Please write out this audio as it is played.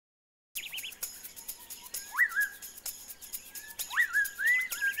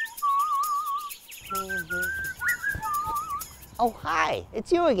Oh, hi,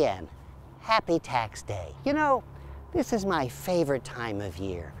 it's you again. Happy tax day. You know, this is my favorite time of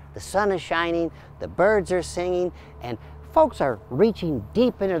year. The sun is shining, the birds are singing, and folks are reaching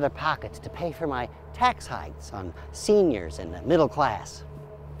deep into their pockets to pay for my tax hikes on seniors and the middle class.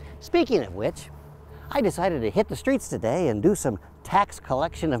 Speaking of which, I decided to hit the streets today and do some tax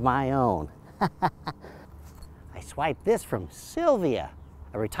collection of my own. I swiped this from Sylvia,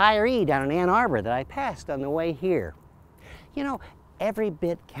 a retiree down in Ann Arbor that I passed on the way here. You know, every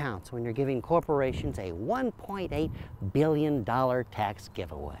bit counts when you're giving corporations a $1.8 billion tax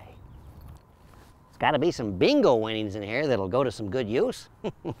giveaway. There's got to be some bingo winnings in here that'll go to some good use.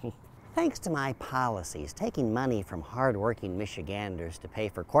 Thanks to my policies, taking money from hard-working Michiganders to pay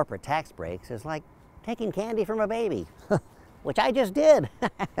for corporate tax breaks is like taking candy from a baby, which I just did.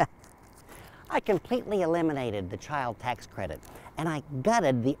 I completely eliminated the child tax credit, and I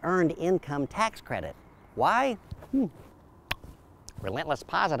gutted the earned income tax credit. Why? Relentless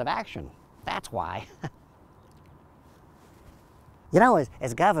positive action. That's why. You know,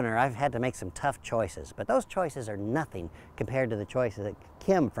 as governor, I've had to make some tough choices, but those choices are nothing compared to the choices that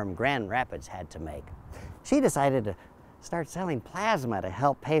Kim from Grand Rapids had to make. She decided to start selling plasma to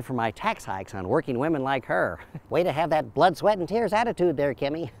help pay for my tax hikes on working women like her. Way to have that blood, sweat, and tears attitude there,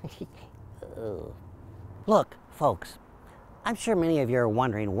 Kimmy. Look, folks, I'm sure many of you are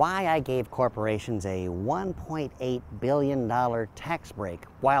wondering why I gave corporations a $1.8 billion tax break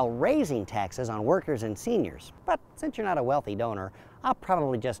while raising taxes on workers and seniors. But since you're not a wealthy donor, I'll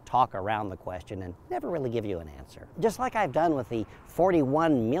probably just talk around the question and never really give you an answer. Just like I've done with the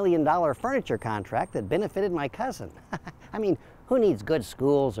 $41 million furniture contract that benefited my cousin. I mean, who needs good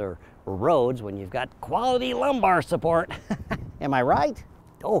schools or roads when you've got quality lumbar support? Am I right?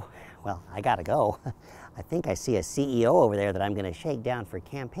 Oh, well, I gotta go. I think I see a CEO over there that I'm going to shake down for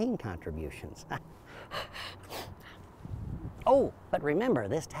campaign contributions. Oh, but remember,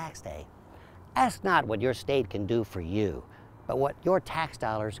 this tax day, ask not what your state can do for you, but what your tax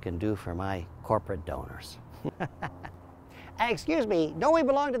dollars can do for my corporate donors. Excuse me, don't we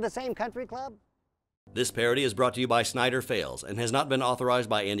belong to the same country club? This parody is brought to you by Snyder Fails and has not been authorized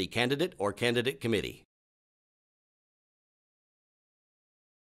by any candidate or candidate committee.